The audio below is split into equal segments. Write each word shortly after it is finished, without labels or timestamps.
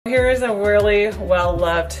is a really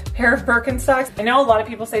well-loved pair of Birkenstocks. I know a lot of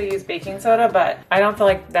people say to use baking soda, but I don't feel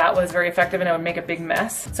like that was very effective and it would make a big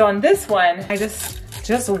mess. So on this one, I just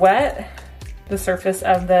wet the surface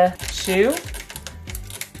of the shoe.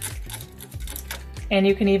 And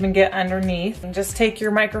you can even get underneath. And just take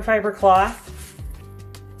your microfiber cloth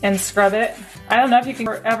and scrub it. I don't know if you can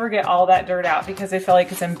ever get all that dirt out because I feel like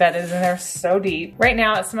it's embedded in there so deep. Right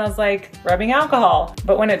now it smells like rubbing alcohol,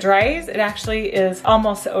 but when it dries, it actually is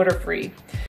almost odor-free.